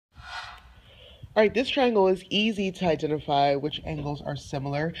All right, this triangle is easy to identify which angles are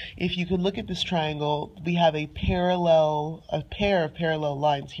similar. If you could look at this triangle, we have a pair of parallel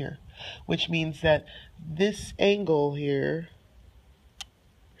lines here, which means that this angle here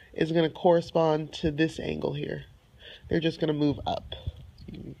is going to correspond to this angle here. They're just going to move up.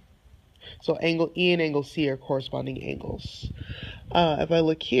 So angle E and angle C are corresponding angles. If I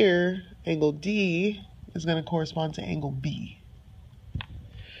look here, angle D is going to correspond to angle B.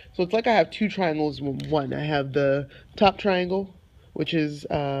 So it's like I have two triangles in one. I have the top triangle, which is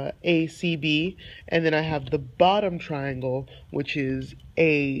ACB, and then I have the bottom triangle, which is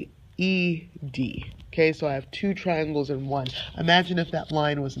AED. Okay, so I have two triangles in one. Imagine if that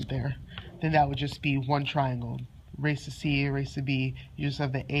line wasn't there. Then that would just be one triangle. Race to C, race to B, you just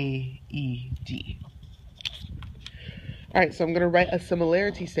have the AED. All right, so I'm going to write a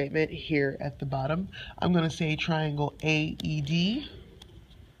similarity statement here at the bottom. I'm going to say triangle AED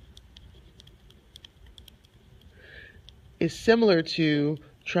is similar to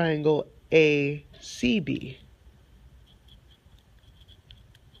triangle ACB.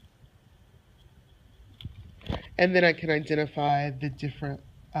 And then I can identify the different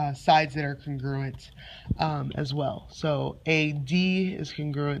sides that are congruent as well. So AD is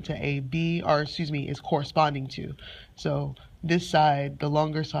congruent to AB, or excuse me, is corresponding to. So this side, the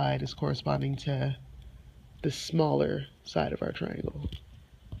longer side, is corresponding to the smaller side of our triangle.